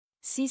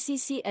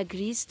CCC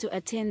agrees to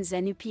attend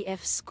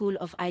Zanu-PF School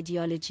of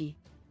Ideology.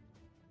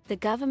 The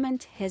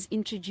government has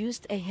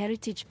introduced a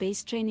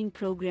heritage-based training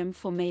program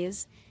for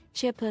mayors,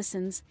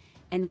 chairpersons,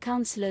 and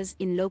councillors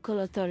in local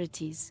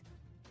authorities,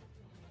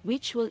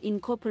 which will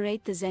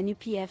incorporate the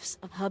Zanu-PF's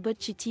Herbert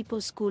Chitepo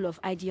School of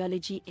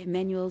Ideology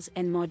manuals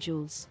and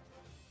modules.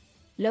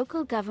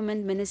 Local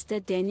Government Minister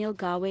Daniel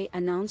Garwe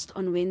announced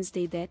on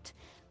Wednesday that,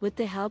 with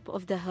the help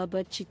of the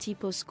Herbert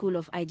Chitepo School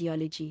of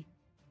Ideology,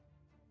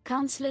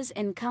 councillors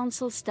and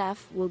council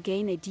staff will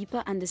gain a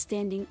deeper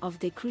understanding of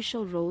their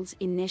crucial roles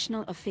in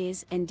national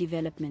affairs and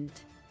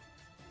development.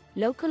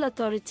 Local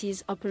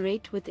authorities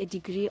operate with a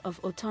degree of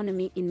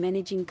autonomy in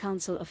managing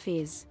council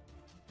affairs,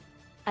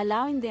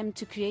 allowing them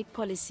to create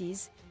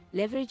policies,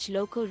 leverage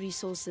local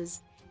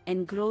resources,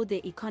 and grow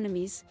their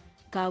economies,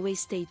 Garwe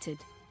stated.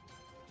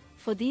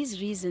 For these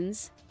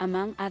reasons,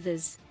 among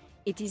others,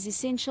 it is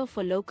essential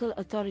for local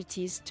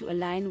authorities to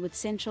align with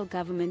central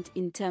government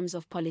in terms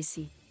of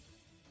policy,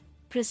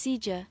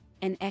 procedure,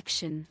 and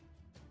action.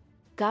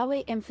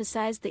 Garwe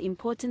emphasized the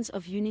importance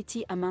of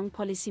unity among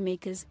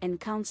policymakers and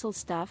council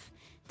staff,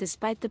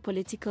 despite the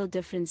political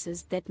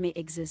differences that may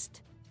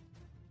exist.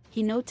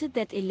 He noted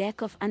that a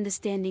lack of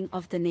understanding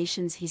of the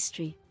nation's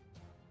history,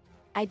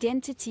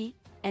 identity,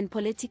 and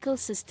political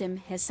system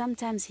has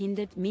sometimes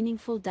hindered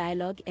meaningful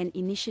dialogue and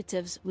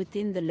initiatives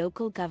within the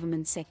local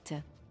government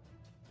sector.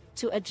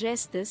 To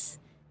address this,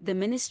 the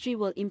ministry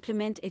will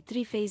implement a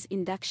three-phase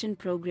induction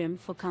program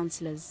for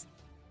councillors,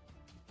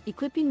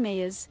 equipping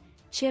mayors,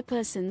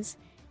 chairpersons,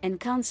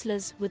 and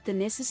councillors with the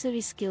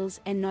necessary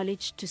skills and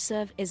knowledge to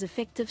serve as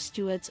effective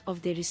stewards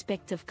of their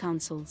respective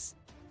councils.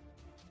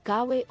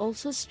 Garwe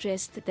also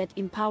stressed that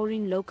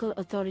empowering local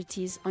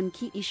authorities on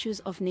key issues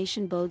of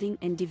nation building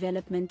and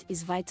development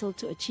is vital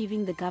to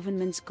achieving the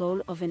government's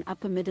goal of an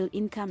upper middle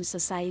income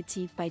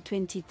society by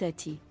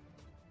 2030.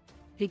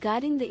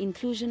 Regarding the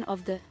inclusion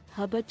of the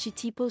Herbert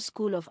Chitepo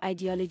School of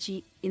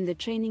Ideology in the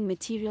training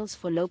materials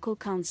for local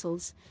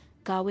councils,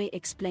 Garwe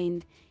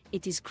explained,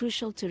 it is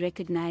crucial to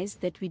recognize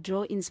that we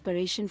draw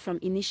inspiration from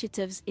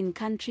initiatives in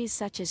countries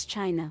such as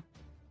China,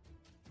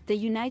 the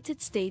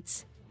United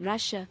States,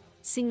 Russia,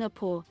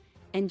 Singapore,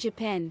 and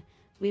Japan,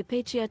 where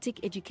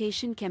patriotic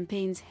education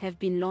campaigns have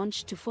been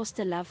launched to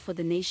foster love for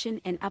the nation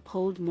and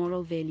uphold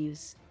moral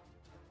values.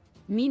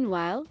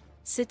 Meanwhile,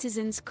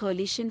 Citizens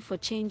Coalition for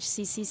Change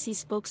CCC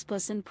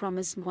spokesperson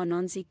Promise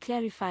Mwanonzi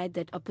clarified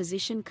that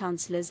opposition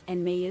councillors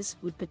and mayors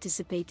would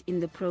participate in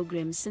the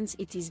program since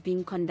it is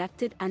being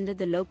conducted under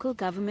the local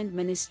government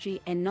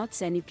ministry and not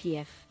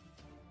Zanu-PF.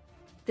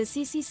 The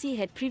CCC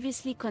had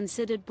previously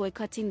considered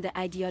boycotting the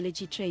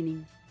ideology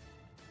training.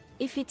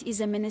 If it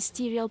is a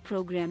ministerial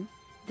program,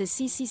 the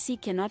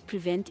CCC cannot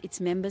prevent its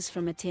members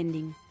from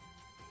attending.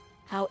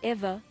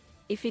 However,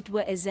 if it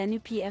were a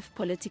Zanu-PF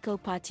political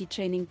party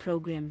training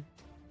program,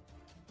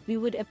 we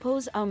would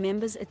oppose our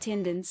members'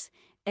 attendance,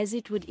 as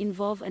it would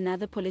involve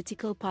another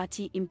political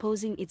party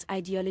imposing its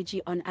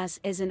ideology on us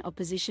as an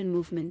opposition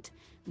movement,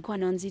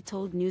 Mwanonzi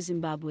told New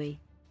Zimbabwe.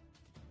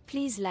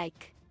 Please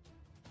like,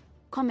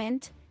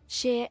 comment,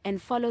 share and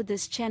follow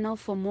this channel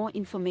for more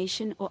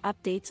information or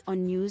updates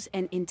on news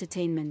and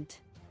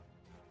entertainment.